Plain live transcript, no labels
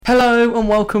Hello and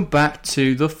welcome back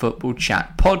to the Football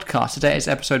Chat podcast. Today is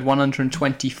episode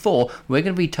 124. We're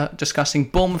going to be discussing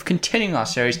Bournemouth continuing our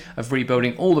series of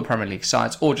rebuilding all the Premier League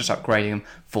sides or just upgrading them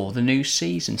for the new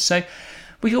season. So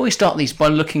we always start these by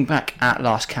looking back at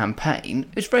last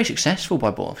campaign. It's very successful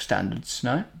by Bournemouth standards,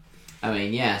 no? I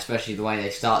mean, yeah, especially the way they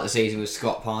start the season with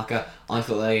Scott Parker. I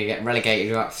thought they were going to get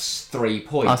relegated about 3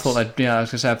 points. I thought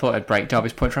they'd break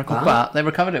Derby's point record, but they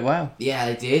recovered it well. Yeah,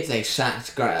 they did. They sacked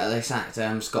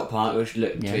Scott Parker, which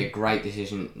looked to be a great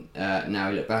decision.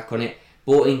 Now we look back on it.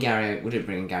 Brought in Gary. We didn't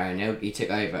bring in Gary O'Neill. He took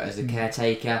over as the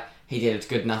caretaker. He did a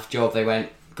good enough job. They went,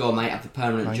 "Go on, mate, have the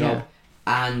permanent job."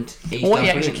 Yeah. And what he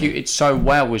executed so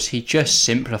well was he just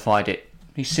simplified it.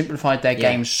 He simplified their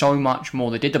game so much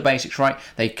more. They did the basics right.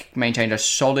 They maintained a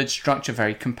solid structure,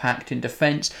 very compact in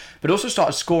defence, but also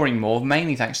started scoring more,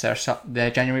 mainly thanks to their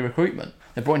January recruitment.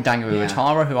 They brought in Dango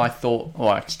Ouattara, who I thought,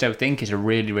 or I still think, is a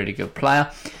really, really good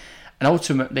player. And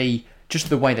ultimately, just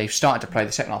the way they've started to play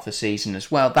the second half of the season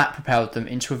as well, that propelled them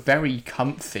into a very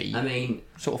comfy,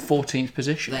 sort of 14th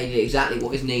position. They did exactly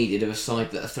what is needed of a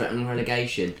side that are threatening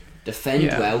relegation. Defend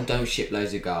well, don't ship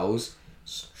loads of goals.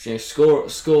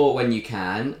 Score when you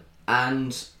can,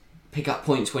 and pick up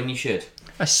points when you should.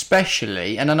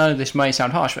 Especially, and I know this may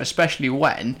sound harsh, but especially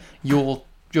when your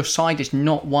side is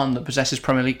not one that possesses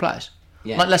Premier League players.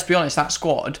 Yeah. Like, let's be honest, that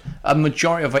squad, a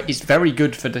majority of it is very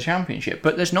good for the Championship,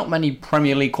 but there's not many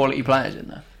Premier League quality players in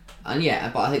there. And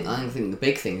but I think the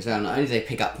big thing as well, not only did they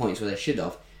pick up points where they should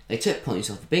have, they took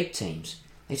points off the big teams.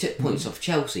 They took points off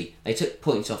Chelsea. They took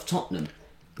points off Tottenham.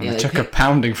 They took a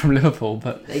pounding from Liverpool,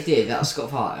 but they did. That was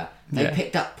Scott Parker. They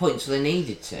picked up points where they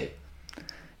needed to.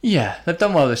 Yeah, they've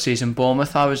done well this season,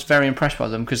 Bournemouth. I was very impressed by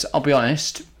them because, I'll be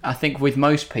honest, I think with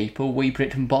most people, we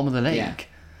predict them bottom of the league. Yeah.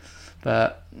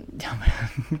 But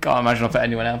can't imagine off at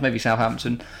anyone else. Maybe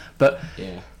Southampton, but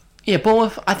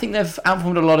Bournemouth. I think they've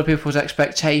outperformed a lot of people's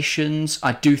expectations.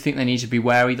 I do think they need to be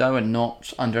wary though, and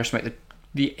not underestimate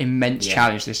the immense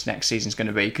challenge this next season is going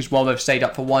to be. Because while they've stayed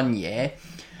up for 1 year,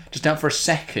 just down for a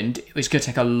second, it's going to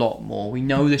take a lot more. We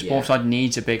know this Bournemouth side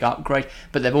needs a big upgrade,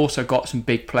 but they've also got some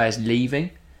big players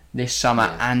leaving this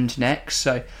summer and next.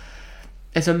 So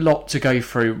there's a lot to go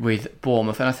through with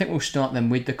Bournemouth, and I think we'll start them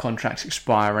with the contracts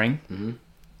expiring. Mm-hmm.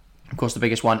 Of course, the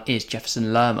biggest one is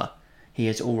Jefferson Lerma. He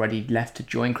has already left to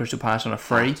join Crystal Palace on a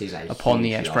free upon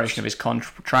the expiration of his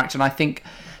contract, and I think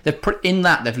they've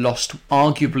lost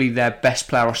arguably their best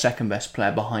player or second best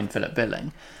player behind Philip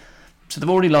Billing. So they've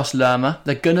already lost Lerma.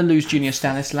 They're going to lose Junior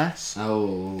Stanislas.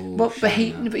 But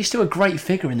he's still a great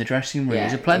figure in the dressing room.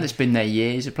 He's a player that's been there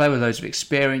years, a player with loads of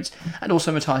experience. And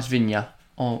also Matthias Viña,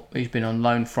 who's been on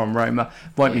loan from Roma.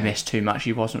 Won't be missed too much.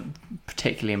 He wasn't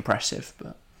particularly impressive.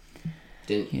 But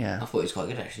I thought he was quite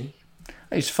good, actually.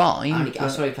 He's fine. I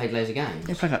saw he played loads of games.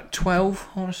 He played like 12,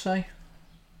 I want to say.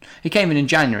 He came in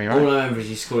January, right? All I remember is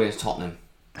he scored against Tottenham.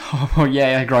 Oh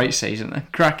yeah, a great season, a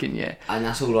cracking year. And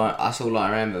that's all I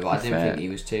remember. But I didn't think he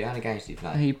was too. How many games did he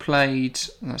play? He played.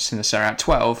 That's in the Serie A.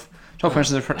 12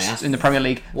 appearances in the Premier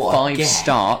League. 5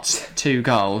 starts, 2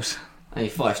 goals. Only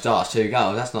 5 starts, 2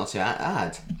 goals. That's not too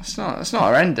bad. It's not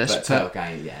horrendous. But 12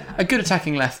 games, a good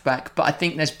attacking left back. But I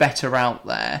think there's better out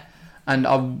there.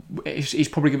 And he's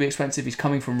probably going to be expensive. He's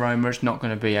coming from Roma. It's not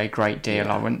going to be a great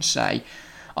deal. I wouldn't say.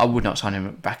 I would not sign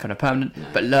him back on a permanent. No.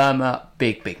 But Lerma,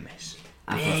 big miss.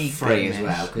 And for free as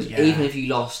well, because even if you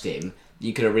lost him,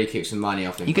 you could have recouped some money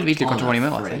off him. You could have easily got 20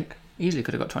 mil, I think. Easily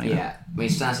could have got 20 mil. Yeah, I mean,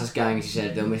 Stanislas going, as you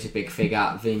said, they'll miss a big figure.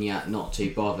 Viña, not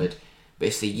too bothered. But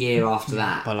it's the year after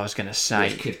that. Well, I was going to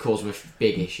say, which could cause them a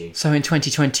big issue. So in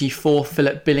 2024,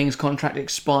 Philip Billing's contract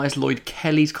expires, Lloyd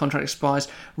Kelly's contract expires,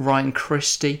 Ryan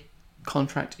Christie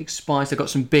contract expires. They've got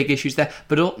some big issues there.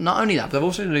 But not only that, but they're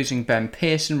also losing Ben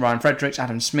Pearson, Ryan Fredericks,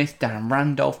 Adam Smith, Darren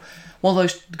Randolph. While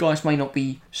those guys may not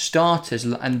be starters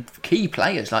and key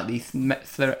players like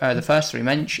the first 3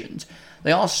 mentioned,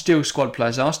 they are still squad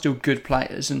players, they are still good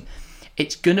players, and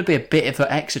it's going to be a bit of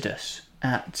an exodus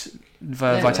at the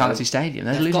Vitality Stadium.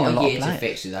 They're losing a lot of players. To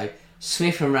fix it though.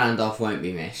 Smith and Randolph won't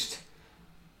be missed.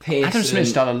 Pearson, Adam Smith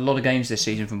started a lot of games this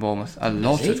season for Bournemouth. A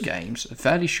lot of games.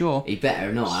 Fairly sure. He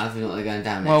better not. I think they're going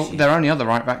down next year. Their only other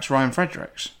right back's Ryan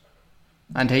Fredericks.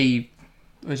 And he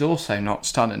was also not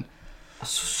stunning.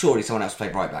 Surely someone else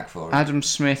played right back for him. Adam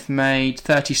Smith made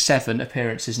 37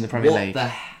 appearances in the Premier League.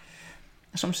 That's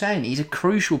what I'm saying. He's a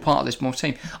crucial part of this Bournemouth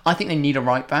team. I think they need a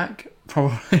right back,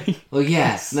 probably. Well,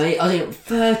 yes. Mate, I think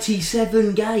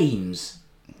 37 games.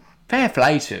 Fair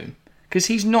play to him. Because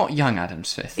he's not young, Adam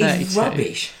Smith. 32. He's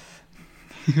rubbish.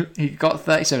 He got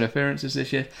 37 appearances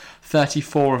this year.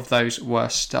 34 of those were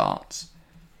starts.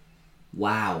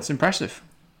 Wow. It's impressive.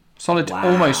 Solid,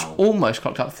 Wow. almost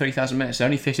clocked up 3,000 minutes. They're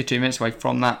only 52 minutes away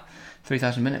from that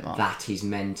 3,000 minute mark. That is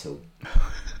mental.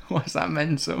 Why is that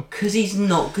mental? Because he's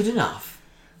not good enough.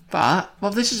 But, well,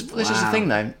 this is the thing,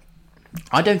 though.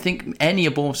 I don't think any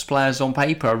of Bournemouth's players on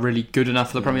paper are really good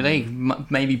enough for the Premier League.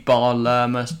 Maybe bar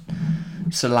Lerma,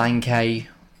 Solanke,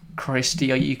 Christie,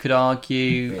 you could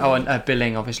argue. Billing. Oh, and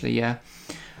Billing, obviously, yeah.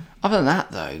 Other than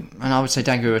that, though, and I would say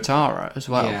Dangu Ouattara as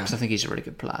well, because I think he's a really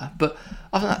good player. But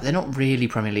other than that, they're not really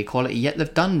Premier League quality, yet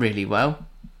they've done really well.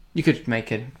 You could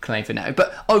make a claim for now.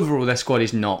 But overall, their squad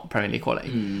is not Premier League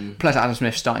quality. Plus, Adam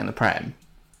Smith starting the Prem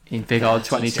in big old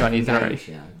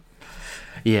 2023.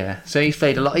 Yeah, so he's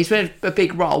played a lot. He's played a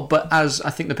big role, but as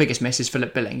I think the biggest miss is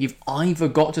Philip Billing. You've either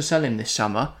got to sell him this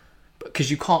summer,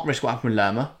 because you can't risk what happened with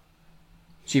Lerma.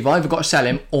 So you've either got to sell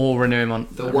him or renew him on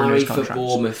the worry for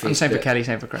Bournemouth and is same for Kelly,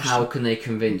 same for Christie. How can they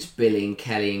convince Billing,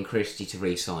 Kelly and Christie to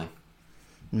re-sign?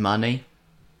 Money.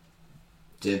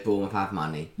 Do Bournemouth have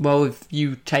money? Well, if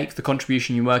you take the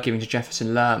contribution you were giving to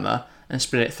Jefferson Lerma and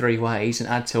split it 3 ways and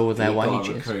add to all their wages.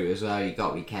 You've got to recruit as well, you've got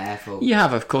to be careful. You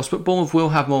have, of course, but Bournemouth will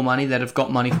have more money. They'd have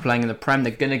got money for playing in the Prem.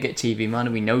 They're going to get TV money.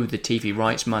 We know the TV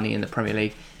rights money in the Premier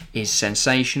League is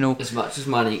sensational. As much as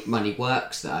money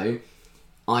works, though,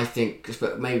 I think,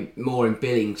 but maybe more in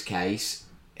Billing's case,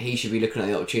 he should be looking at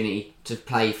the opportunity to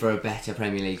play for a better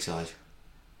Premier League side.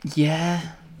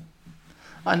 Yeah.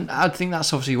 And I think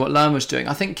that's obviously what Lerma's doing.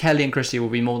 I think Kelly and Christie will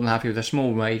be more than happy with a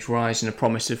small wage rise and a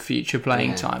promise of future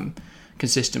playing time,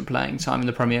 consistent playing time in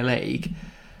the Premier League.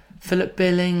 Philip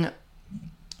Billing,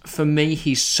 for me,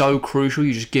 he's so crucial.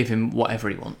 You just give him whatever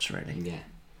he wants, really. Yeah.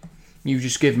 You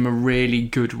just give him a really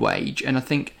good wage, and I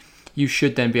think you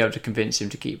should then be able to convince him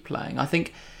to keep playing. I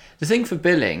think the thing for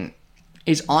Billing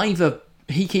is either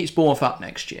he keeps Bournemouth up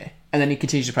next year and then he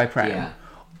continues to play Prem,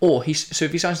 or so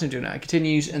if he signs to do now, he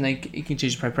continues and he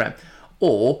continues to play Prem,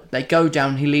 or they go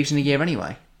down and he leaves in a year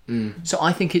anyway. So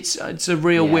I think it's a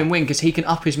real win-win, because he can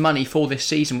up his money for this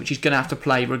season, which he's going to have to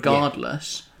play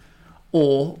regardless,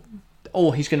 or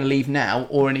he's going to leave now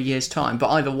or in a year's time. But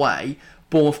either way,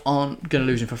 Bournemouth aren't going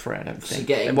to lose him for free, I don't think.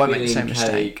 So they won't make the same Kelly,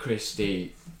 mistake.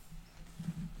 Christie,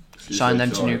 sign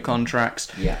them to new contracts.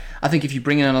 Yeah. I think if you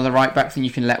bring in another right back, then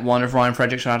you can let one of Ryan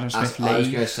Fredericks or Adam Smith leave. I was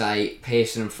going to say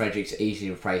Pearson and Fredericks are easily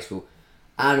replaceable.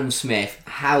 Adam Smith,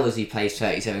 how has he played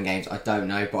 37 games? I don't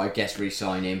know, but I guess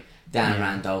re-sign him. Dan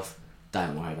Randolph,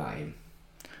 don't worry about him.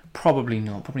 Probably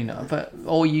not. But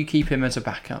or you keep him as a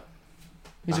backup.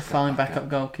 He's a fine backup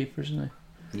goalkeeper, isn't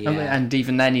he? Yeah. And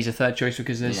even then, he's a third choice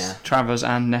because there's Travers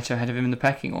and Neto ahead of him in the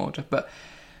pecking order. But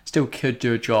still could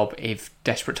do a job if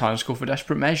desperate times call for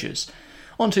desperate measures.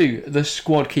 On to the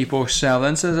squad keep or sell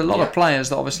then. So there's a lot of players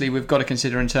that obviously we've got to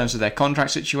consider in terms of their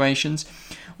contract situations.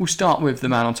 We'll start with the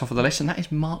man on top of the list, and that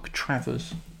is Mark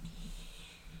Travers.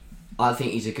 I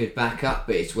think he's a good backup,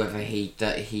 but it's whether he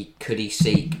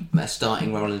seek a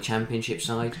starting role in the Championship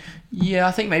side. Yeah,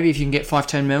 I think maybe if you can get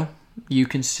 5-10 mil, you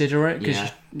consider it,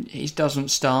 because he doesn't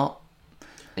start.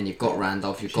 And you've got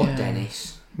Randolph, you've got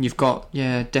Dennis. You've got,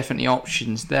 definitely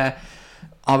options there.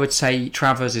 I would say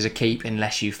Travers is a keep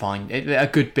unless you find it. A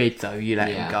good bid, though, you let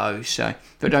him go. So,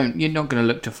 but you're not going to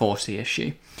look to force the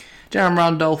issue. Darren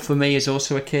Randolph, for me, is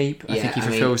also a keep. I think he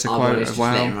fulfills the quota as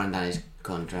well. Let him run down his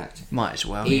contract. Might as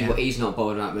well, He's not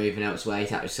bothered about moving elsewhere. He's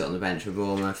happy to sit on the bench for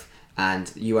Bournemouth,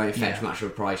 and you won't fetch much of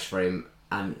a price for him,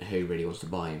 and who really wants to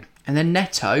buy him? And then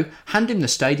Neto, hand him the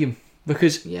stadium,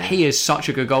 because he is such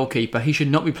a good goalkeeper. He should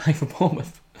not be playing for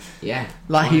Bournemouth. Yeah,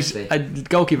 honestly. He's a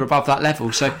goalkeeper above that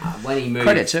level. So when he moved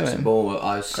credit to him. Bournemouth,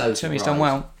 I was so surprised. He's done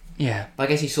well. Yeah, but I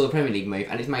guess he saw the Premier League move,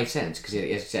 and it made sense because,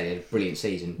 as I said, he had a brilliant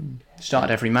season.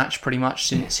 Started every match pretty much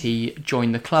since he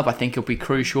joined the club. I think it'll be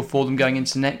crucial for them going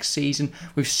into next season.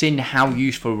 We've seen how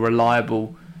useful,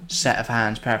 reliable pair of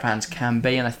hands can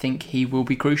be, and I think he will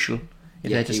be crucial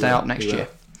if they're to stay up next year.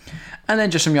 And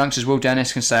then just some youngsters. Will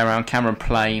Dennis can stay around. Cameron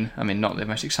Plain, I mean, not the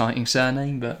most exciting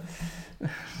surname, but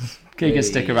he can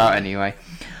stick about anyway.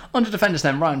 On to defenders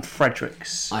then, Ryan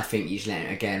Fredericks. I think you should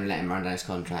let him run down his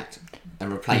contract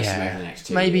and replace him over the next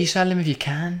 2 years. Maybe sell him if you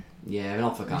can. Yeah, an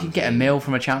offer comes. If you get a mil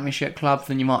from a Championship club,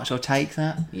 then you might as well take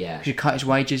that. Yeah. Because you cut his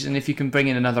wages, and if you can bring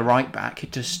in another right back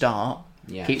to start,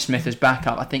 keep Smith as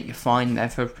backup, I think you're fine there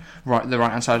for the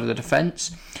right hand side of the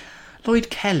defence. Lloyd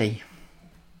Kelly.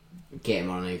 Get him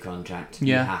on a new contract.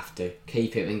 You have to.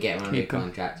 Keep him and get him on a new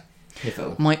contract.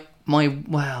 Pivotal.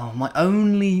 My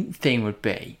only thing would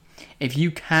be, if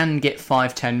you can get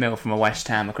 5-10 mil from a West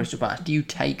Ham or Crystal Palace, do you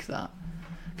take that?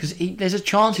 Because there's a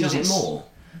chance he doesn't more.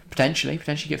 Potentially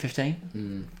get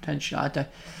 15. Potentially, I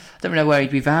don't know where he'd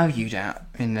be valued at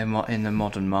in the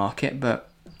modern market, but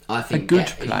I think a good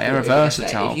player, a versatile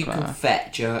player. If you can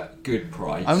fetch a good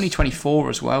price. Only 24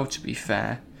 as well, to be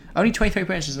fair. Only 23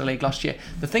 appearances in the league last year.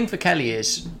 The thing for Kelly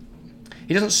is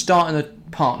he doesn't start in the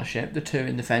partnership, the two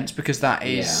in defence, because that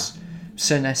is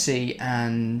Senesi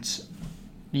and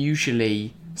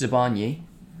usually Zabarnyi.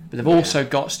 But they've also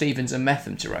got Stevens and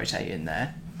Metham to rotate in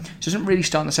there. So he doesn't really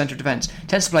start in the centre of defence.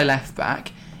 Tends to play left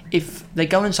back. If they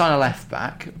go and sign a left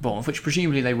back, Bournemouth, which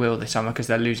presumably they will this summer because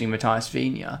they're losing Matthias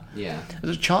Vigna,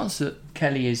 there's a chance that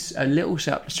Kelly is a little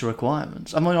surplus to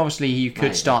requirements. I mean, obviously he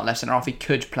could start left centre half. He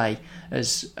could play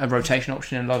as a rotation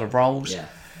option in a lot of roles. Yeah.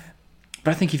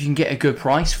 But I think if you can get a good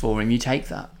price for him, you take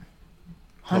that.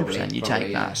 100% you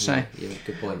take that. So,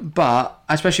 good point. But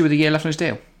especially with a year left on his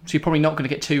deal, so you're probably not going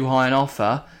to get too high an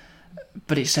offer.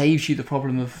 But it saves you the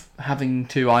problem of having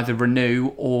to either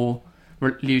renew or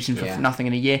losing for nothing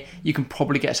in a year. You can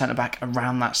probably get a centre back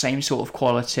around that same sort of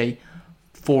quality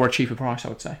for a cheaper price, I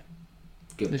would say.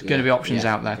 There's going to be options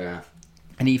out there.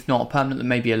 And if not a permanent, then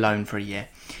maybe a loan for a year.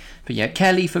 But yeah,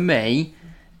 Kelly for me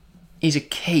is a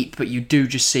keep, but you do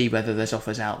just see whether there's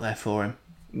offers out there for him.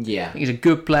 Yeah. I think he's a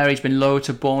good player. He's been loyal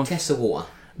to Bournemouth. Test the water.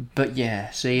 But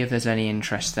yeah, see if there's any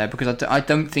interest there, because I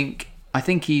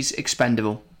think he's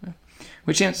expendable,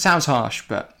 which sounds harsh,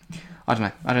 but I don't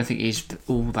know. I don't think he's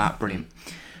all that brilliant.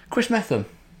 Chris Metham.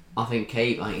 I think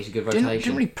keep. I think he's a good rotation.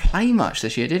 Didn't really play much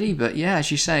this year, did he? But yeah,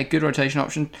 as you say, a good rotation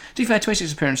option. To be fair,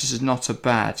 26 appearances is not a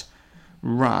bad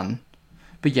run.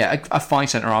 But yeah, a fine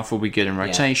centre half will be good in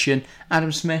rotation. Yeah.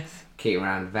 Adam Smith. Keep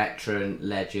around, veteran,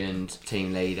 legend,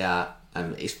 team leader.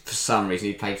 For some reason,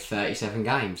 he played 37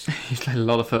 games. He's played a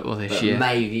lot of football this year.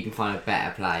 Maybe you can find a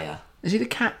better player. Is he the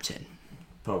captain?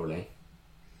 Probably.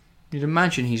 You'd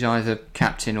imagine he's either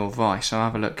captain or vice. I'll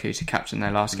have a look who's the captain their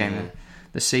last game of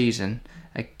the season.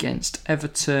 Against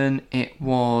Everton, it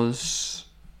was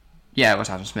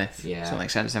Adam Smith. Yeah. Something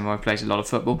like that. He plays a lot of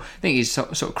football. I think he's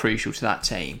sort of crucial to that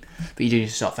team. But you do need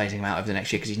to start phasing him out over the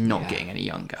next year because he's not getting any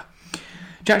younger.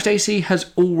 Jack Stacey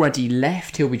has already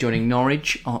left. He'll be joining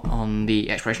Norwich on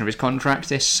the expiration of his contract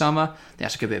this summer.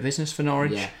 That's a good bit of business for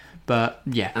Norwich. Yeah. But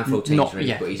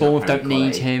Bournemouth don't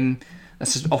need him.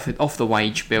 That's just off the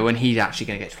wage bill, and he's actually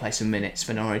going to get to play some minutes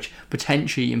for Norwich.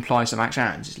 Potentially implies that Max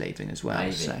Aarons is leaving as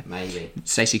well. Maybe.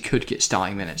 Stacey could get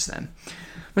starting minutes then.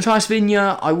 Matthias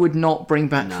Vigna, I would not bring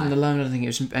back from the loan. I don't think it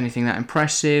was anything that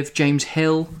impressive. James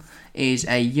Hill is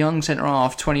a young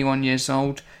centre-half, 21 years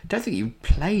old. Don't think he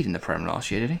played in the Prem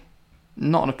last year, did he?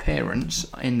 Not an appearance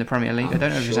in the Premier League. I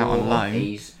don't know if he's out on loan.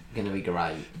 He's going to be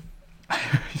great.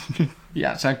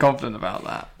 Yeah, sound confident about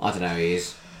that. I don't know who he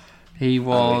is. He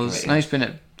was... No, he's been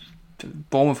at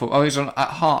Bournemouth. Oh, he was at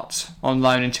Hearts on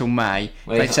loan until May.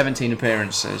 Played 17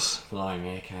 appearances.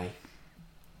 Blimey, okay.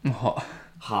 What?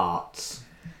 Hearts.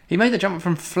 He made the jump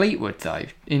from Fleetwood, though,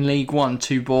 in League One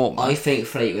to Bournemouth. I think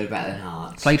Fleetwood better than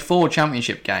Hearts. Played 4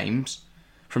 championship games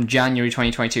from January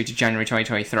 2022 to January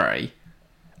 2023.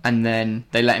 And then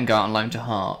they let him go out on loan to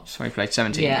Hearts, where he played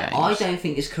 17 games. Yeah, I don't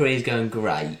think his career's going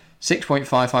great.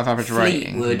 6.55 average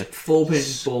rating. Fleetwood, 4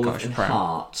 appearances Bournemouth and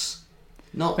Hearts.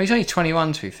 Well, he's only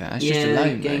 21, to be fair. It's just a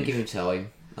loan move. Give him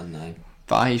time. I don't know.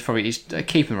 But he's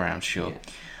keep him around, sure. Yeah.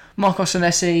 Marco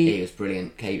Senesi. He was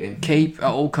brilliant. Keep him. Keep at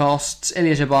all costs.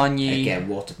 Ilya Zabarnyi. Again,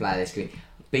 what a player this could be.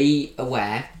 Be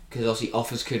aware, because obviously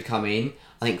offers could come in.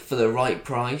 I think for the right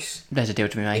price, there's a deal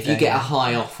to be made. If you get a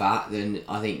high offer, then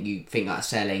I think you think that's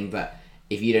selling. But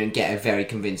if you don't get a very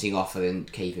convincing offer, then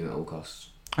keep him at all costs.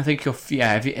 I think if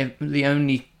the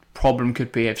only problem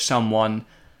could be if someone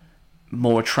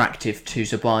more attractive to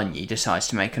Zabarnyi decides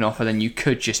to make an offer, then you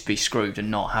could just be screwed and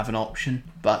not have an option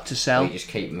but to sell. Or you just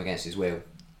keep him against his will.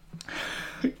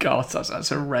 God, that's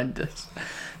horrendous.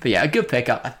 But yeah, a good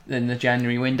pickup in the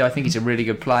January window. I think he's a really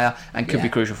good player and could be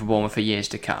crucial for Bournemouth for years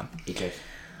to come. He could.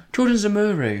 Jordan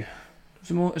Zamura.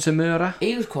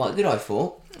 He was quite good, I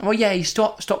thought. Well, yeah, he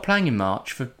stopped playing in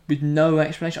March with no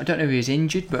explanation. I don't know if he was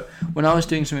injured, but when I was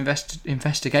doing some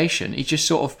investigation, he just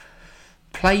sort of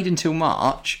played until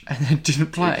March and then didn't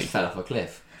play. He just fell off a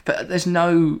cliff. But there's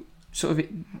no sort of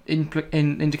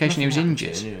indication he was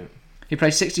injured. He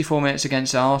played 64 minutes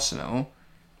against Arsenal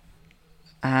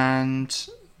and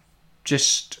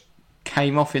just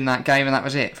came off in that game, and that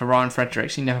was it for Ryan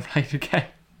Fredericks. He never played again.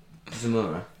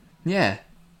 Zamora? Yeah.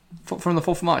 From the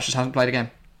 4th of March, just hasn't played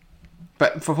again.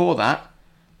 But before that,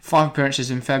 5 appearances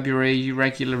in February,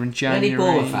 regular in January. Any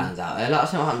Bournemouth fans out there?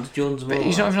 That's not what happened to Jordan Zamora. But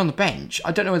he's not even on the bench.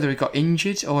 I don't know whether he got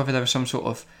injured or whether there was some sort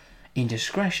of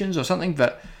indiscretions or something,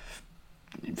 but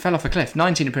fell off a cliff.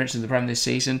 19 appearances in the Prem this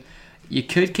season. You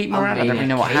could keep him around. I don't really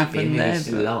know what happened there. He's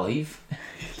still alive.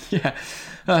 Yeah.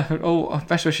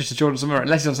 Best wishes to Jordan Zamora.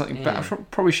 Unless he's on something better.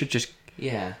 Probably should just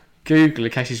Google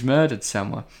in case he's murdered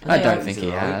someone. I don't think he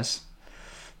has.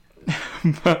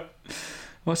 But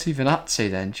what's he been up to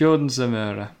then? Jordan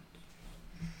Zamora.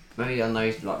 Maybe I know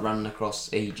he's like running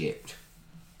across Egypt.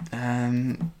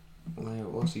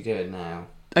 What's he doing now?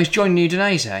 He's joined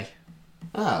Udinese.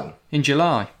 Oh. In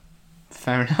July.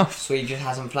 Fair enough. So he just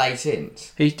hasn't played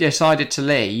since? He decided to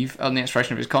leave on the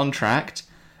expiration of his contract,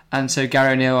 and so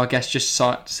Gary O'Neill, I guess, just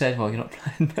said, well, you're not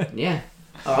playing then. Yeah.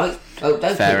 Alright. Oh,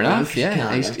 fair enough,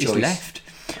 yeah. He's left.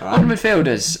 Right. On the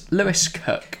midfielders, Lewis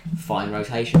Cook. Fine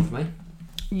rotation for me.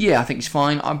 Yeah, I think he's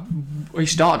fine. He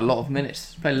started a lot of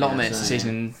minutes. Played a lot of minutes this season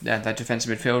in that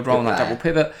defensive midfield role, and that double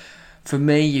pivot. For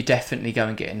me, you definitely go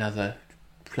and get another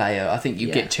player. I think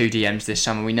you get 2 DMs this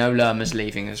summer. We know Lerma's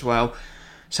leaving as well.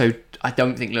 So I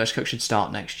don't think Lewis Cook should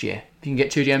start next year. If you can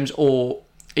get 2 DMs or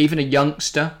even a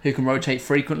youngster who can rotate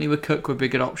frequently with Cook would be a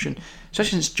good option.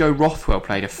 Especially since Joe Rothwell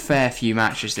played a fair few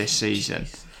matches this season.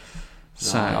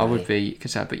 So I would be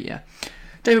concerned, but yeah.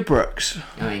 David Brooks.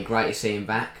 I mean, great to see him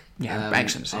back. Yeah,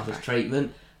 excellent. After his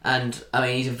treatment. And, I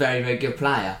mean, he's a very, very good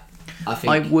player.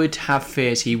 I would have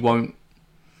fears he won't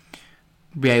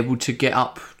be able to get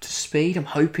up to speed. I'm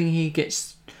hoping he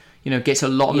gets a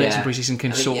lot of minutes in pre-season,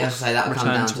 can sort of that'll come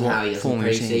down to how he is in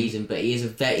pre-season, but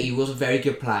he was a very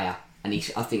good player, and I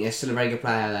think there's still a very good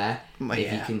player there.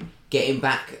 If you can get him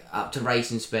back up to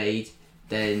racing speed,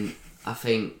 then I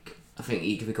think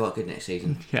he could be quite good next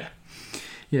season.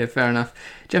 Yeah, fair enough.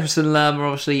 Jefferson Lerma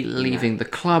obviously leaving the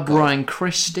club. Ryan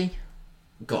Christie.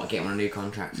 Got to get him on a new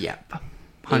contract. Yep,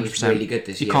 100%. He was really good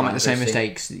this year. You can't make the same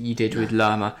mistakes that you did with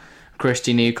Lerma.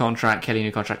 Christie, new contract. Kelly,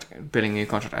 new contract. Billing, new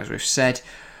contract, as we've said.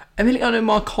 Emiliano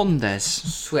Marcondes.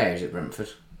 Swear he's at Brentford.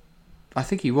 I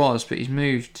think he was, but he's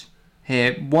moved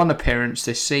here. 1 appearance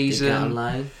this season. Did he go on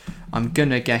loan? I'm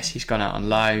going to guess he's gone out on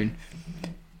loan.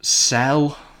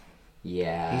 Sell.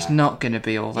 Yeah. He's not going to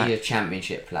be all that. He's a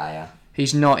championship player.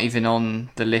 He's not even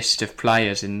on the list of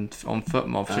players on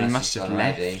FootMob, so he must have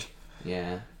left. Already.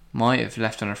 Yeah. Might have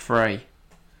left on a free.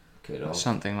 Could have.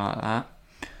 Something like that.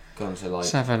 Gone to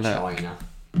Let's have a look. China.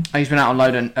 He's been out on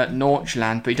loan at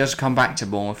Northland, but he does come back to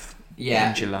Bournemouth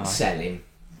in July. Sell him.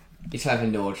 He's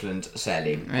having Northland, sell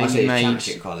him. He I see made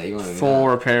championship collie.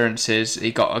 4 appearances,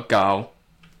 he got a goal.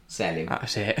 Sell him.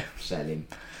 That's it. Sell him.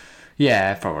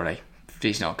 Yeah, probably.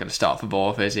 He's not going to start for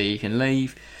Bournemouth, is he? He can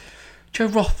leave. Joe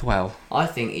Rothwell. I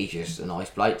think he's just a nice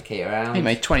bloke to keep around. He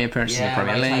made 20 appearances in the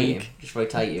Premier League. Just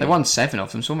rotate him. They won 7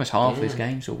 of them, so almost half of his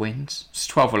games were wins. It's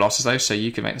 12 were losses though, so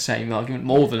you can make the same argument.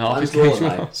 More than half his games were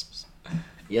losses.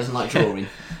 He doesn't like drawing.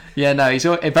 Yeah, no, he's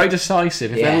very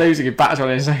decisive. If they're losing, he bats on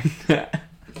his own net.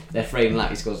 They're 3-0,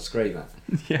 he scores a screamer.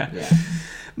 Yeah.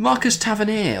 Marcus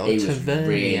Tavernier. He was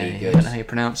really good. I don't know how you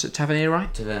pronounce it. Tavernier,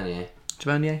 right?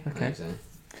 Tavernier. Okay. I think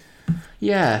so.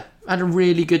 Yeah, had a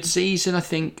really good season. I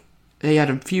think he had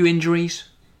a few injuries,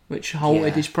 which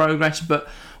halted his progress. But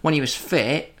when he was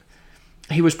fit,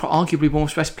 he was arguably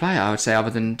Bournemouth's best player, I would say, other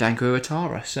than Danko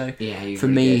Ouattara. So for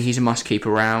me, he's a must keep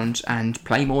around and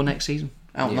play more next season.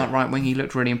 Out on that right wing, he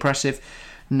looked really impressive.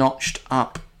 Notched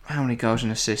up how many goals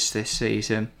and assists this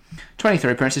season?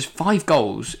 23 appearances, 5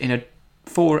 goals in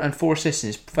 4 assists in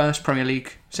his first Premier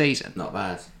League season. Not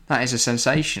bad. That is a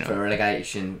sensational. For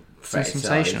relegation.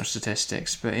 Sensational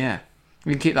statistics, but yeah.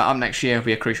 We can keep that up next year, he'll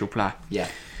be a crucial player. Yeah.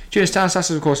 Julius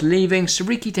Tansas, of course, leaving.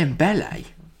 Siriki Dembele,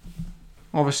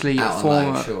 obviously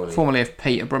formerly of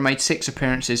Peterborough, made 6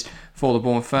 appearances for the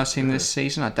Bournemouth first team this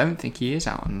season. I don't think he is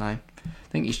out on loan.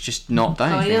 I think he's just not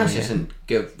done anything. He's just a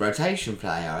good rotation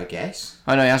player, I guess.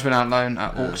 Oh no, he has been out on loan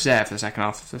at Auxerre for the second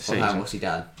half of the season. What's he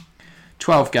done?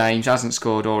 12 games, hasn't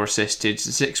scored or assisted,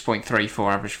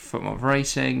 6.34 average FootMob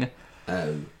rating.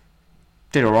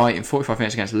 Did alright in 45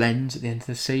 minutes against Lens at the end of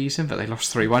the season, but they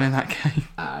lost 3-1 in that game.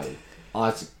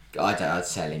 I'd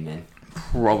sell him then.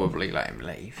 Probably let him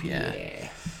leave, yeah.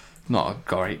 Not a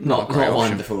great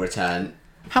wonderful return.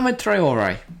 Hamid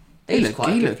Traore. He looked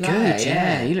good,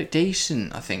 yeah. He looked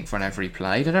decent, I think, for whenever he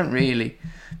played. I don't really...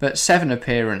 But 7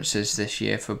 appearances this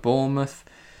year for Bournemouth.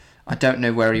 I don't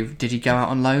know where did he go out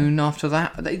on loan after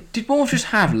that? Did Bournemouth just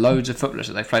have loads of footballers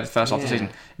that they played the first half of the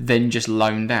season, then just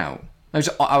loaned out?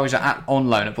 I was on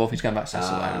loan at Bournemouth. He's going back to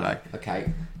Sassuolo.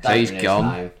 Okay. So he's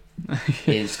gone.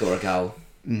 He didn't score a goal.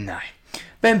 No.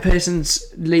 Ben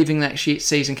Pearson's leaving next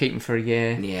season, keep him for a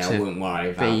year. Yeah, I wouldn't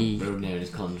worry about renewing his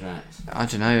contract. I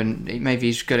don't know, and maybe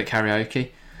he's good at karaoke.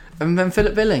 And then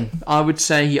Philip Billing, I would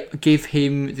say give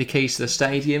him the keys to the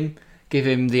stadium, give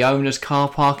him the owner's car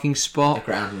parking spot. The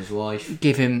ground and his wife.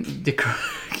 Give him give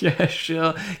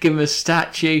him a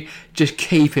statue, just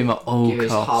keep him at all costs. Give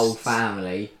his whole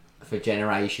family for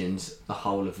generations the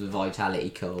whole of the Vitality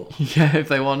Court. Yeah, if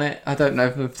they want it. I don't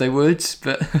know if they would,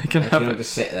 but they can have it.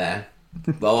 Just sit there.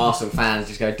 Well, Arsenal fans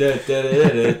just go duh, duh,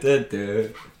 duh, duh, duh, duh.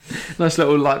 Nice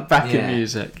little like backing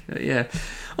music. Yeah.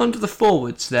 On to the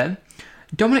forwards then.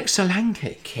 Dominic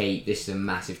Solanke. Keep. This is a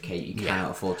massive keep. You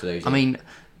cannot afford to lose. I mean,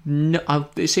 no,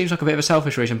 it seems like a bit of a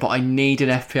selfish reason, but I need an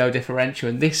FPL differential,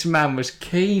 and this man was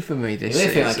key for me this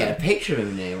season. I get a picture of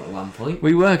him there at one point.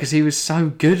 We were, because he was so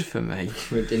good for me.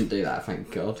 We didn't do that,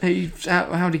 thank God.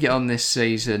 How did he get on this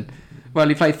season? Well,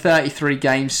 he played 33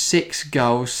 games, 6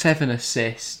 goals, 7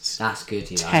 assists. That's good,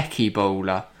 Techie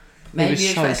baller. Maybe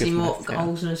expecting more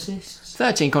goals and assists.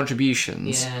 13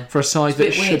 contributions for a side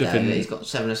that should have been. He's got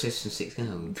 7 assists and 6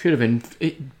 goals. Should have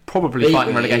been probably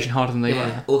fighting relegation harder than they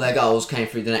were. All their goals came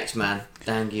through the next man,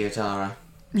 Dan Guiotara.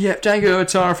 Yep, Diego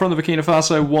Otara from the Burkina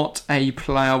Faso. What a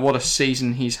player, what a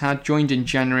season he's had. Joined in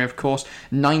January, of course.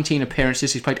 19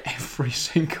 appearances. He's played every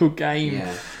single game.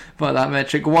 Yeah. By that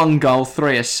metric, 1 goal,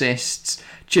 3 assists.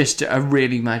 Just a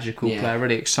really magical player,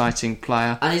 really exciting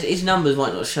player. And his numbers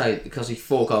might not show because he's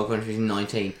 4 goal contributions in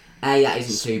 19. A, that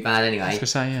isn't too bad anyway. I was going to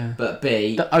say, yeah. But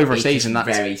B, over a season, that's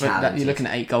very talented. You're looking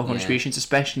at 8 goal contributions,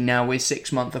 especially now with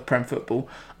 6 months of Prem football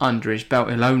under his belt.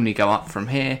 He'll only go up from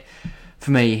here. For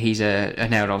me, he's a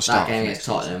nailed-on start. That game against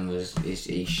Tottenham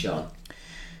he's shone.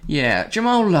 Yeah,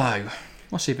 Jamal Lowe.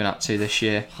 What's he been up to this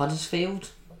year? Huddersfield?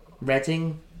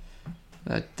 Reading?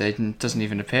 They doesn't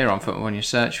even appear on football when you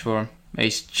search for him.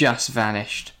 He's just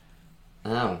vanished.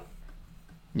 Oh.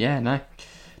 Yeah, no.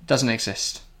 Doesn't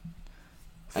exist.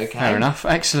 Okay. Fair enough.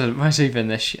 Excellent. Where's he been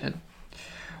this year?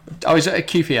 Oh, he's at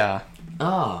QPR.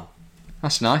 Oh.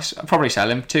 That's nice. I'll probably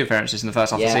sell him. 2 appearances in the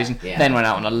first half of the season. Yeah. Then went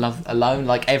out on a loan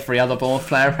like every other Bournemouth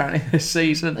player apparently this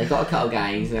season. They got a couple of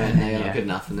games and they're not good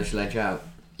enough and they should let you out.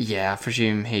 Yeah, I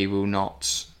presume he'll not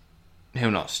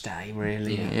stay,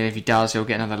 really. Yeah. If he does, he'll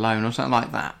get another loan or something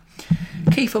like that.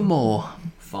 Kiefer Moore.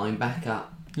 Fine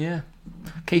backup. Yeah.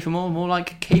 Kiefer Moore, more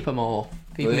like Keeper Moore.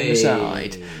 Keep him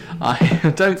inside.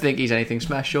 I don't think he's anything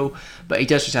special, but he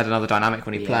does just add another dynamic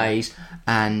when he plays,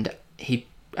 and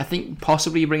I think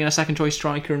possibly you bring in a second choice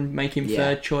striker and make him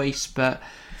third choice, but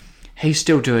he'll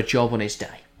still do a job on his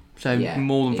day. So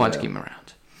more than fine to keep him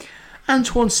around.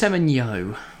 Antoine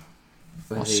Semenyo.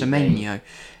 Semenyo.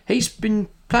 He's been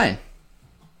playing.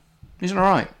 He's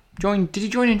alright. Did he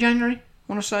join in January? I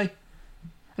want to say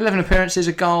 11 appearances,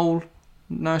 a goal,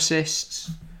 no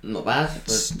assists. Not bad.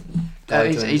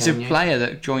 He's a player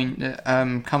that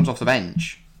comes off the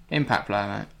bench. Impact player,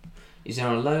 mate. Is he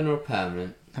on a loan or a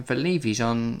permanent? I believe he's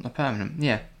on a permanent.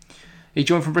 Yeah, he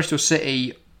joined from Bristol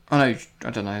City. Oh no, I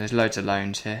don't know. There's loads of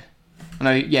loans here.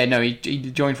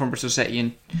 He joined from Bristol City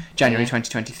in January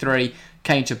 2023.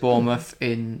 Came to Bournemouth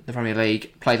in the Premier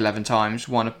League. Played 11 times.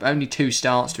 Won only 2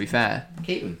 starts. To be fair,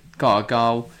 keep him. Got a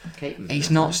goal. Keep him. He's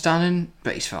not stunning,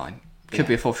 but he's fine. Could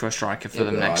be a 4th choice striker for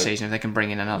them next season if they can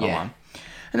bring in another one.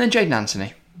 And then Jayden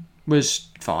Anthony was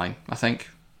fine, I think.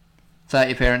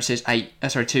 30 appearances,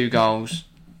 2 goals,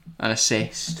 an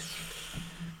assist.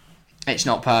 It's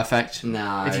not perfect.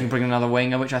 No. If you can bring another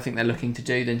winger, which I think they're looking to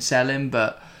do, then sell him,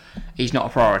 but he's not a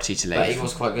priority to leave. But he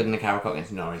was quite good in the Carroll Cup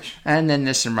against Norwich. And then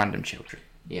there's some random children.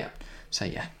 Yeah. So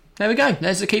yeah. There we go.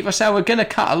 There's the keeper sale. We're going to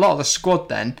cut a lot of the squad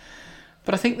then.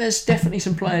 But I think there's definitely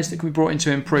some players that can be brought in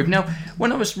to improve. Now,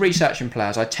 when I was researching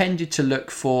players, I tended to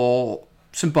look for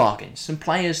some bargains, some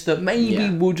players that maybe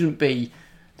wouldn't be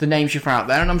the names you throw out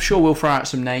there, and I'm sure we'll throw out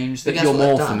some names that you're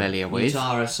more familiar with.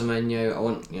 Utara,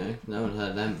 Semenyo, no one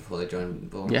heard of them before they joined the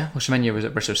ball. Yeah, well, Semenyo was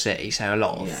at Bristol City, so a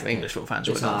lot of English football fans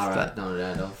would have. No one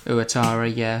heard of.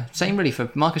 Utara, yeah. Same really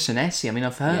for Marcus Senesi. I mean,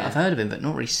 I've heard of him, but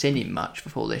not really seen him much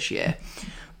before this year.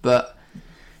 But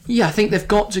yeah, I think they've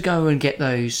got to go and get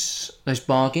those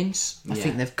bargains. I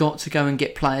think they've got to go and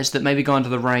get players that maybe go under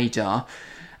the radar.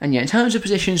 And in terms of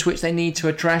positions which they need to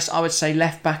address, I would say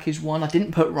left back is one. I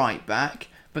didn't put right back,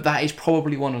 but that is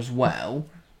probably one as well.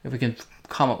 If we can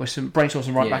come up with brainstorm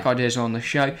some right back ideas on the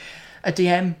show.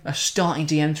 A starting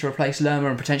DM to replace Lerma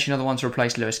and potentially another one to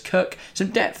replace Lewis Cook. Some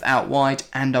depth out wide,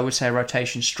 and I would say a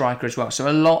rotation striker as well. So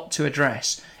a lot to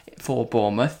address for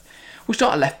Bournemouth. We'll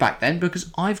start at left back then,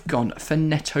 because I've gone for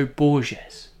Neto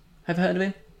Borges. Have you heard of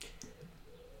him?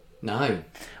 No.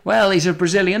 Well, he's a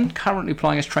Brazilian, currently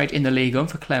plying his trade in the Ligue 1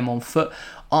 for Clermont Foot.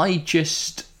 I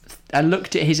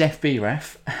looked at his FB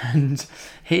ref, and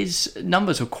his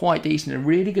numbers were quite decent. A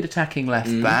really good attacking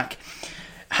left back.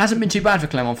 Hasn't been too bad for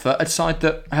Clermont Foot, a side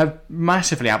that have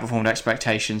massively outperformed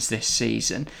expectations this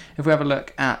season. If we have a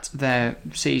look at their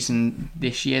season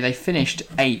this year, they finished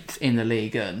 8th in the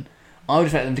Ligue 1. I would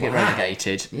expect them to get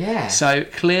relegated. Yeah. So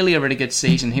clearly a really good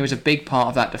season. He was a big part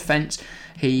of that defence.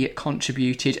 He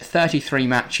contributed 33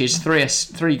 matches,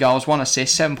 3 goals, 1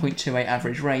 assist, 7.28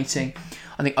 average rating.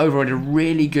 I think overall had a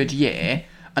really good year,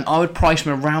 and I would price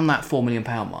him around that £4 million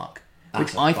mark,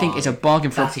 which I think is a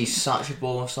bargain for. He's such a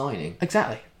Bournemouth signing.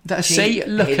 Exactly. See,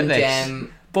 look at this.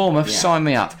 Bournemouth, sign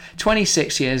me up.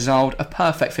 26 years old, a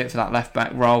perfect fit for that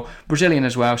left-back role. Brazilian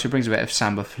as well, so brings a bit of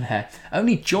samba flair.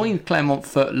 Only joined Clermont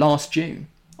Foot last June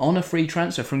on a free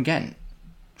transfer from Ghent.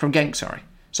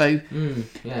 So,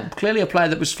 clearly a player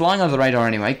that was flying under the radar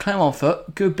anyway. Clermont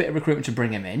Foot, good bit of recruitment to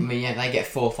bring him in. I mean, yeah, they get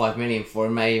 4 or 5 million for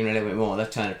him, maybe even a little bit more. They'll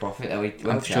turn a profit.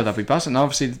 I'm sure they'll be buzzing.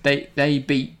 Obviously, they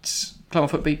beat...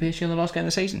 Clermont Foot beat PSG in the last game of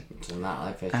the season.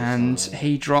 And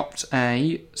he dropped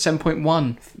a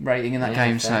 7.1 rating in that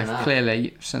game, so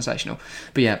clearly sensational.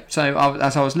 But yeah, so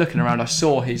as I was looking around, I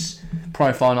saw his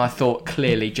profile and I thought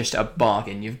clearly just a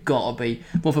bargain. You've got to be...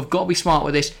 Well, I've got to be smart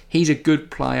with this. He's a good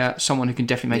player, someone who can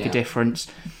definitely make a difference.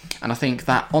 And I think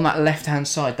that on that left-hand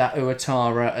side, that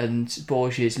Ouattara and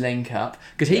Borges link up,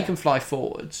 because he can fly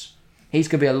forwards, he's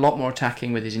going to be a lot more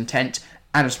attacking with his intent.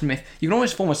 Adam Smith, you can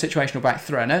almost form a situational back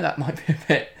three. I know that might be a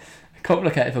bit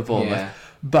complicated for Bournemouth,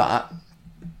 but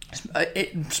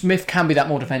Smith can be that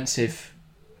more defensive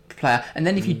player. And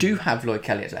then if you do have Lloyd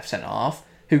Kelly as left centre half,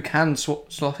 who can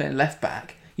slot in left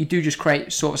back, you do just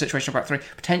create sort of a situational back three.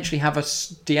 Potentially have a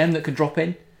DM that can drop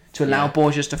in to allow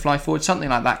Borges to fly forward. Something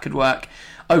like that could work.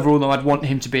 Overall, though, I'd want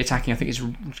him to be attacking. I think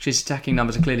his attacking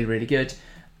numbers are clearly really good.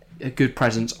 A good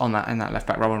presence on that in that left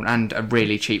back role, and a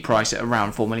really cheap price at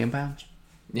around £4 million.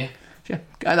 Yeah,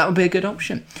 that would be a good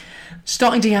option.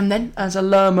 Starting DM then as a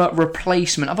Lerma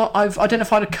replacement. I've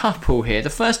identified a couple here. The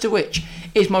first of which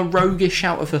is my roguish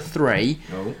shout of the three.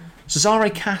 Cesare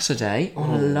Casadei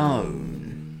on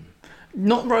loan.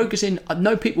 Not rogue as in,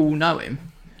 no people will know him,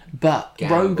 but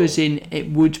rogue as in it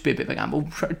would be a bit of a gamble.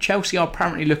 Chelsea are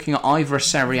apparently looking at either a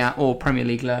Serie A or Premier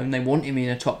League loan. They want him in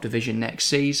a top division next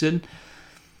season.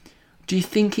 Do you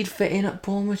think he'd fit in at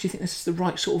Bournemouth? Do you think this is the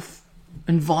right sort of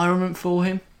environment for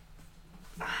him?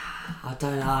 I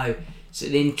don't know. It's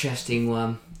an interesting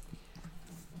one.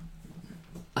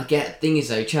 Thing is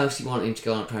though, Chelsea want him to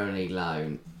go on a Premier League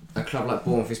loan. A club like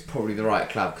Bournemouth is probably the right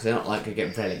club because they're not likely to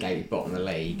get relegated bottom of the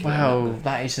league. Well,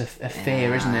 that is a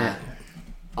fear, isn't it?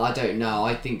 I don't know.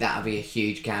 I think that would be a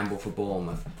huge gamble for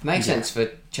Bournemouth. Makes sense for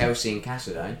Chelsea and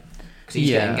Casadei because he's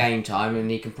getting game time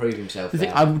and he can prove himself.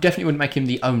 I definitely wouldn't make him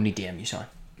the only DM you sign.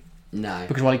 No.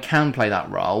 Because while he can play that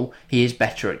role, he is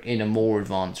better in a more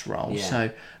advanced role. Yeah.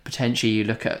 So potentially you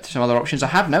look at some other options. I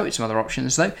have noted some other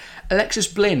options though. Alexis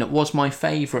Blin was my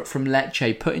favourite from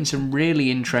Lecce, put in some really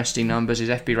interesting numbers. His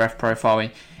FBref profile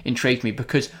intrigued me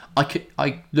because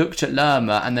I looked at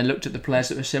Lerma and then looked at the players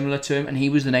that were similar to him, and he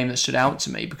was the name that stood out to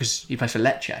me because he plays for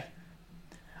Lecce.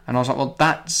 And I was like, well,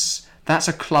 that's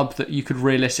a club that you could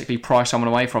realistically pry someone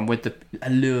away from with the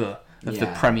allure of the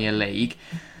Premier League.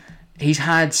 He's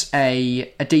had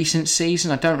a decent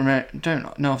season. I don't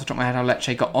know off the top of my head how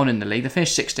Lecce got on in the league. They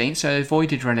finished 16th, so they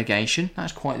avoided relegation.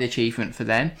 That's quite the achievement for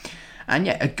them. And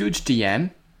a good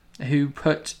DM who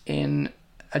put in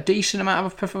a decent amount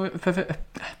of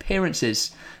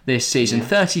appearances this season.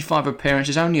 35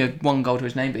 appearances, only one goal to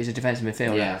his name, but he's a defensive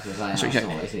midfielder.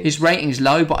 His rating is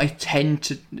low, but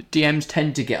DMs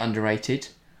tend to get underrated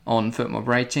on Football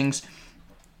ratings.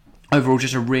 Overall,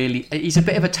 he's a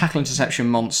bit of a tackle interception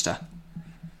monster.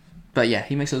 But yeah,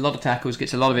 he makes a lot of tackles,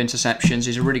 gets a lot of interceptions.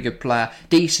 He's a really good player,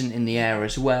 decent in the air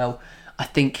as well. I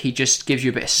think he just gives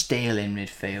you a bit of steel in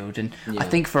midfield, and I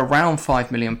think for around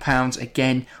 £5 million,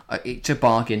 again, it's a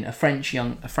bargain. A French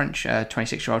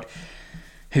 26-year-old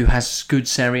who has good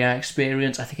Serie A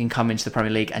experience, I think can come into the Premier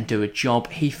League and do a job.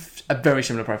 He's a very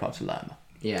similar profile to Lerma.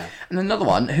 Yeah. And another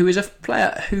one who is a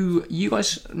player who you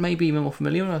guys may be more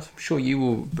familiar with, I'm sure you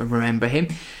will remember him.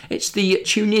 It's the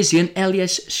Tunisian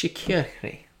Elias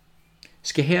Skiheri.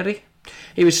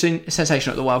 He was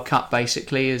sensational at the World Cup,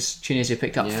 basically, as Tunisia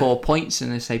picked up 4 points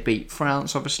and as they beat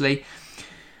France, obviously.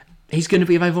 He's going to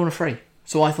be available on a free.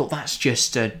 So I thought that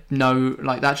just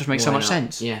makes so much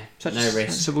sense. Yeah, such no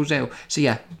risk. Sensible deal.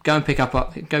 So go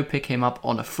pick him up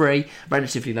on a free,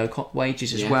 relatively low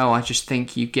wages as well. I just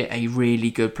think you get a really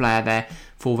good player there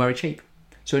for very cheap.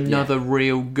 So another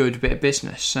real good bit of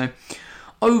business. So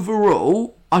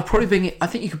overall, I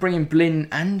think you could bring in Blin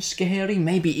and Skiheri,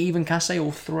 maybe even Casse,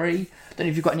 all three. Don't know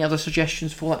if you've got any other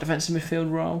suggestions for that defensive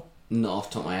midfield role. Not off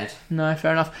the top of my head. No,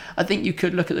 fair enough. I think you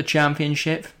could look at the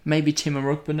Championship. Maybe Timo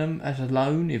Rugbanum as a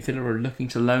loan. If Villa are looking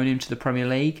to loan him to the Premier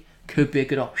League, could be a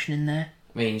good option in there.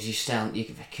 I mean,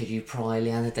 could you pry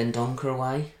Leander Dendoncker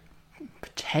away?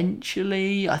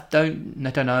 Potentially. I don't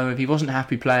know. If he wasn't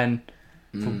happy playing,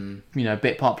 for,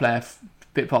 bit part player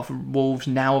bit apart from Wolves.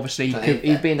 Now, obviously,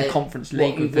 he'd be in the Conference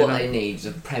League. What they need is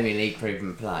a Premier League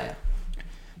proven player.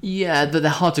 Yeah, they're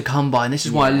hard to come by, and this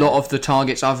is why a lot of the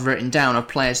targets I've written down are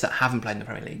players that haven't played in the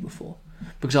Premier League before.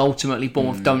 Because ultimately,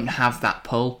 Bournemouth don't have that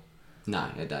pull. No,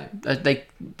 they don't.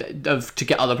 To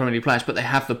get other Premier League players, but they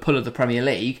have the pull of the Premier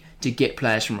League to get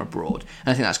players from abroad.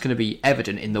 And I think that's going to be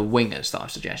evident in the wingers that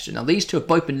I've suggested. Now, these two have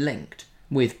both been linked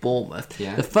with Bournemouth.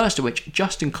 Yeah. The first of which,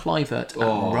 Justin Kluivert at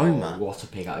Roma. What a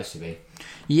pick that used to be.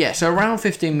 Yeah, so around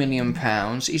 £15 million.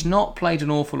 He's not played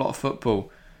an awful lot of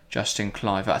football, Justin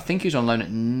Kluivert. I think he was on loan at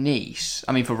Nice.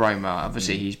 I mean, for Roma,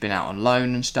 obviously, he's been out on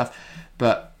loan and stuff.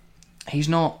 But he's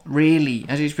not really,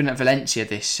 as he's been at Valencia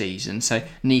this season, so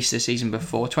Nice the season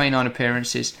before, 29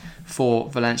 appearances for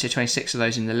Valencia, 26 of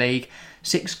those in the league,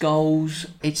 6 goals.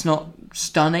 It's not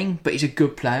stunning, but he's a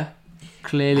good player.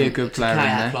 Clearly a good player in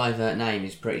there. That Kluivert name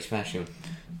is pretty special.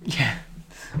 Yeah,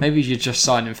 maybe you should just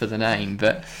sign him for the name,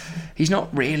 but he's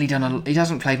not really done. He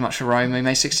hasn't played much for Roma. He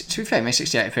made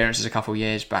 68 appearances a couple of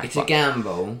years back. It's a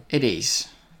gamble. It is.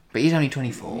 But he's only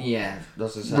 24. Yeah,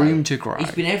 that's the same. Room to grow. He's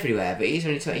been everywhere, but he's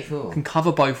only 24. Can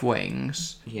cover both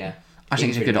wings. Yeah. I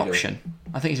think he's a good option.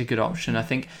 I think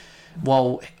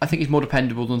he's more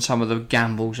dependable than some of the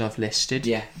gambles I've listed.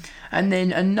 Yeah. And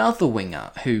then another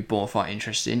winger who Bournemouth are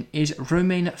interested in is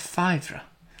Romain Favre,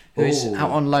 who is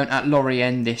out on loan at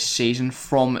Lorient this season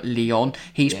from Lyon.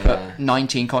 He's put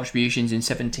 19 contributions in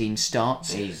 17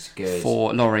 starts. He's good.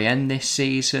 For Lorient this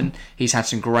season. He's had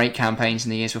some great campaigns in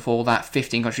the years before that.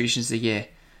 15 contributions the year.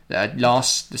 The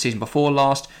season before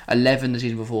last. 11 the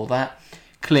season before that.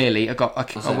 Clearly, a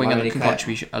winger that can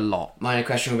contribute a lot. My only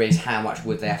question would be is how much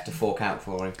would they have to fork out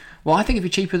for him? Well, I think it'd be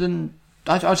cheaper than...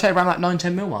 I'd say around that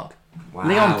 9-10 mil mark.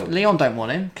 Wow. Leon don't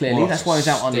want him, clearly. That's why he's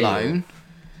out on loan.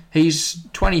 He's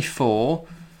 24.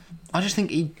 I just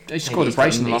think he scored a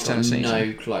brace in the last 10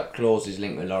 seasons. No clauses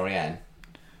linked with Lorient.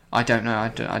 I don't know.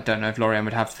 I don't know if Lorient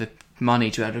would have the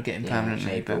money to be able to get him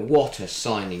permanently. But what a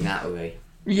signing that would be.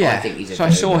 Yeah, I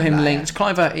saw him linked.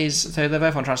 Kluivert so they're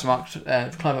both on Transfermarkt.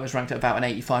 Kluivert was ranked at about an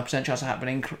 85% chance of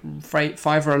happening.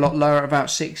 Favre a lot lower, at about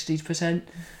 60%.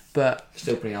 But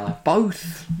still pretty high.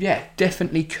 Both,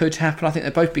 definitely could happen. I think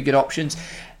they'd both be good options.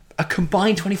 A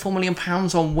combined £24 million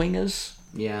on wingers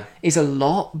is a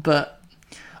lot, but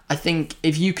I think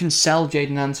if you can sell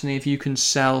Jadon Anthony, if you can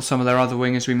sell some of their other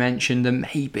wingers we mentioned, then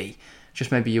maybe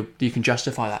you can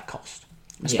justify that cost.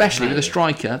 Especially with a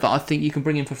striker that I think you can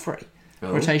bring in for free.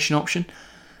 Rotation option.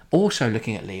 Also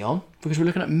looking at Lyon, because we're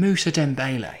looking at Moussa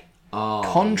Dembele.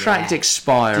 Contract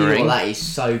expiring. Do you know what, that is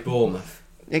so Bournemouth.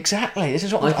 Exactly. This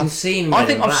is what I can see. I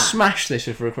think I've smashed this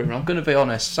with recruitment. I'm going to be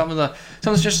honest. Some of the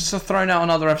just thrown out on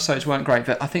other episodes weren't great,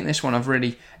 but I think this one I've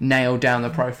really nailed down the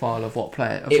profile of what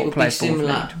players. It would be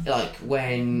similar, like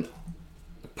when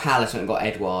Palace went and got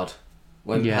Edouard.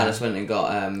 When Palace went and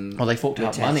got they forked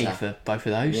out money for both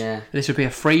of those. Yeah. This would be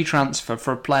a free transfer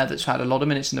for a player that's had a lot of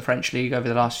minutes in the French league over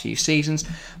the last few seasons.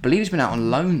 I believe he's been out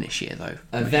on loan this year though.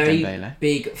 A very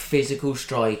big physical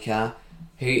striker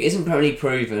who isn't probably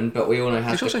proven, but we all know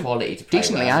has the quality to play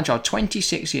decently agile,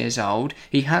 26 years old.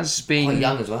 He has been... quite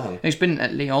young as well. He's been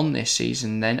at Lyon this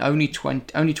season then, only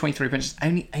 23 appearances,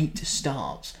 only 8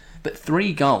 starts, but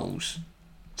 3 goals,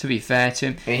 to be fair to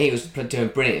him. I mean, he was doing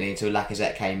brilliantly until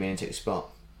Lacazette came in and took his spot.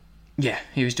 Yeah,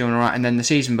 he was doing alright, and then the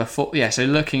season before... Yeah, so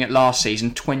looking at last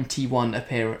season, 21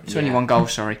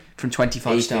 goals, from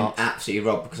 25 starts. Been absolutely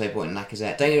robbed because they brought in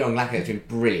Lacazette. Don't get me wrong, Lacazette's been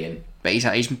brilliant. But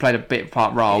he's played a bit of a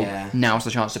part role. Yeah. Now's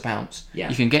the chance to pounce. Yeah.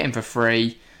 You can get him for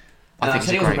free. I think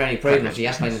he wasn't playing any Premier League. He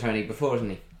has played in the Premier League before, hasn't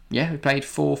he? Yeah, he played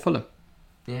for Fulham.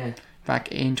 Yeah.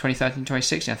 Back in 2013,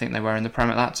 2016, I think they were in the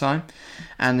Prem at that time.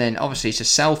 And then obviously to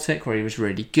Celtic, where he was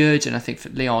really good. And I think for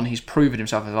Lyon, he's proven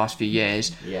himself in the last few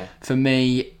years. Yeah. For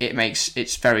me,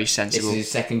 it's very sensible. This is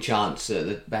his second chance at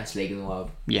the best league in the world.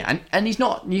 Yeah, and he's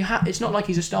not. It's not like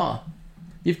he's a star.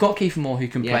 You've got Kiefer Moore who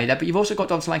can play there, but you've also got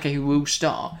Don Solanke who will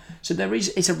start. So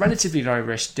it's a relatively low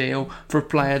risk deal for a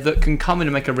player that can come in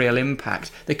and make a real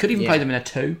impact. They could even play them in a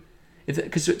 2.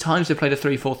 Because at times they played a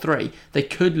 3-4-3. They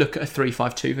could look at a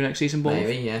 3-5-2 for next season.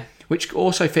 Maybe, yeah. Which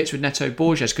also fits with Neto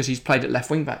Borges because he's played at left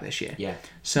wing back this year. Yeah.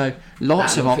 So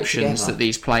lots of options that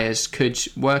these players could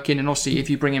work in. And obviously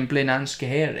if you bring in Blin and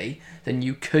Skahiri, then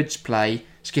you could play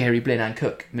Skahiri, Blin and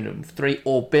Cook, minimum 3,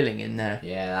 or Billing in there.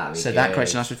 Yeah, that'd be so good. That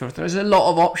creates a nice midfield. There's a lot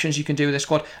of options you can do with this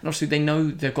squad. And obviously they know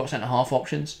they've got centre-half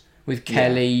options with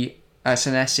Kelly,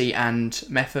 Senesi and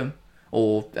Metham,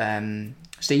 or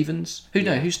Stevens.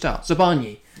 Who starts?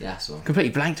 Zabani. Yeah, that's one.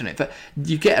 Completely blanked on it, but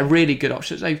you get a really good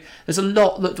option. So there's a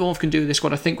lot that Dwarf can do with this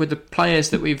squad. I think with the players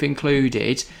that we've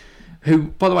included, who,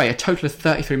 by the way, a total of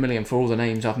 33 million for all the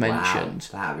names I've mentioned.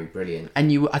 Wow, that would be brilliant.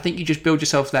 And I think you just build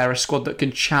yourself there a squad that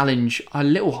can challenge a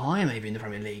little higher maybe in the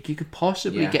Premier League. You could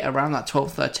possibly get around that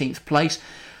 12th, 13th place,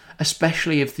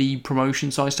 especially if the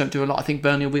promotion sides don't do a lot. I think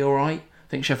Burnley will be all right. I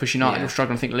think Sheffield United will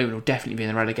struggle. I think Luton will definitely be in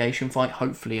the relegation fight,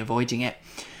 hopefully avoiding it.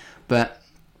 But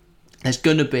it's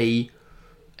going to be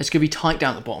tight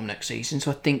down at the bottom next season.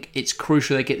 So I think it's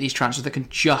crucial they get these transfers that can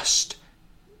just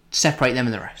separate them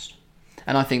and the rest.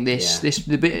 And I think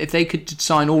if they could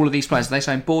sign all of these players, they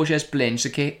sign Borges, Blin,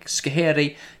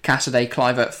 Skahiri, Cassidy,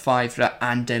 Kluivert, Favre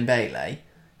and Dembele,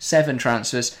 7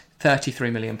 transfers,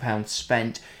 £33 million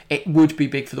spent. It would be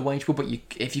big for the wage pool, but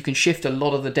if you can shift a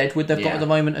lot of the deadwood they've got at the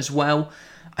moment as well,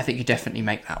 I think you definitely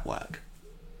make that work.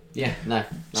 Yeah,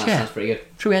 that sounds pretty good.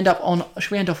 Should we end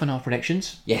off on our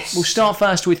predictions? Yes. We'll start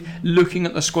first with looking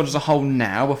at the squad as a whole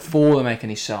now, before they make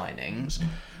any signings.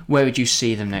 Where would you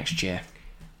see them next year?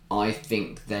 I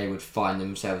think they would find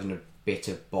themselves in a bit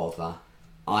of bother.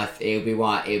 It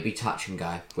would be touch and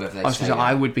go. Whether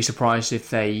I would be surprised if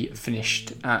they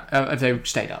finished, if they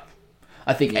stayed up.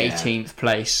 I think 18th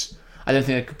place. I don't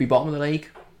think they could be bottom of the league,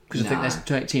 because I think there's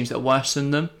 2 teams that are worse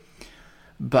than them.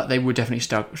 But they would definitely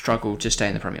struggle to stay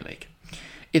in the Premier League.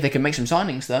 If they can make some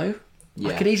signings, though,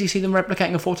 I could easily see them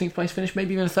replicating a 14th place finish,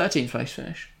 maybe even a 13th place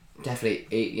finish.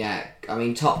 Definitely, yeah. I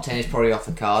mean, top 10 is probably off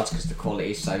the cards because the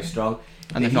quality is so strong.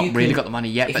 And they've not really got the money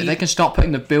yet, but they can start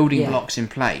putting the building blocks in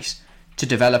place to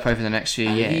develop over the next few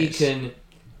years. You can,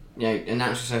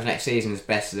 announce yourself next season as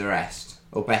best of the rest,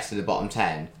 or best of the bottom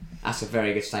 10. That's a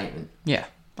very good statement. Yeah.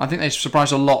 I think they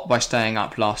surprised a lot by staying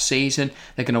up last season.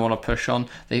 They're going to want to push on.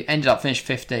 They ended up finished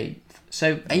 15th.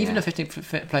 So even a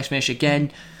 15th place finish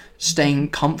again, staying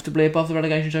comfortably above the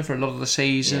relegation zone for a lot of the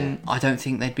season, I don't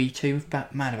think they'd be too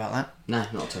mad about that. No,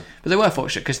 not at all. But they were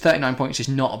fortunate because 39 points is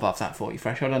not above that 40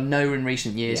 threshold. I know in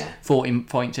recent years 40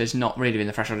 points has not really been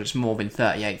the threshold. It's more been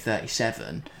 38,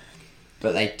 37.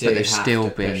 But they do they've still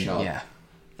been,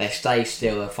 They stay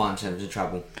still, they'll find themselves in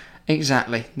trouble.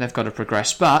 Exactly. They've got to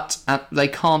progress. But they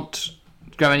can't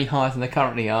go any higher than they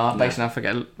currently are based on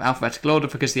alphabetical order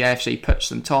because the AFC puts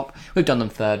them top. We've done them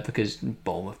third because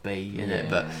Bournemouth B in it.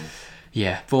 But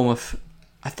Bournemouth,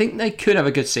 I think they could have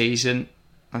a good season.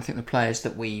 I think the players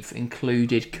that we've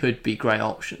included could be great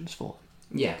options for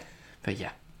them. Yeah. But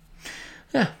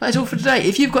that's all for today.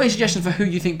 If you've got any suggestions for who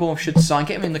you think Bournemouth should sign,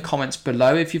 get them in the comments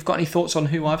below. If you've got any thoughts on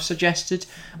who I've suggested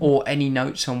or any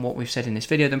notes on what we've said in this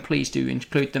video, then please do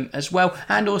include them as well.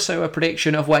 And also a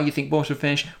prediction of where you think Bournemouth would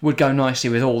finish would go nicely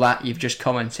with all that you've just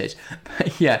commented.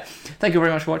 But thank you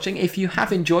very much for watching. If you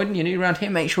have enjoyed and you're new around here,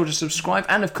 make sure to subscribe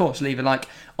and of course leave a like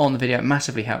on the video. It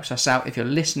massively helps us out. If you're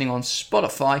listening on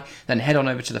Spotify, then head on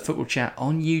over to the Football Chat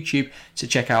on YouTube to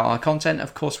check out our content.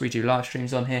 Of course, we do live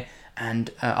streams on here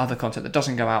and other content that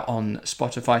doesn't go out on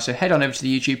Spotify. So head on over to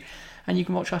the YouTube and you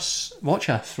can watch us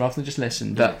rather than just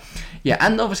listen. But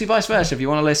and obviously vice versa. If you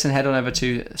want to listen, head on over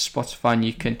to Spotify and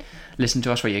you can listen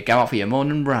to us where you go out for your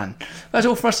morning run. That's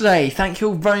all for us today. Thank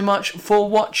you very much for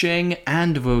watching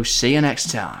and we'll see you next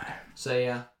time. See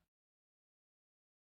ya.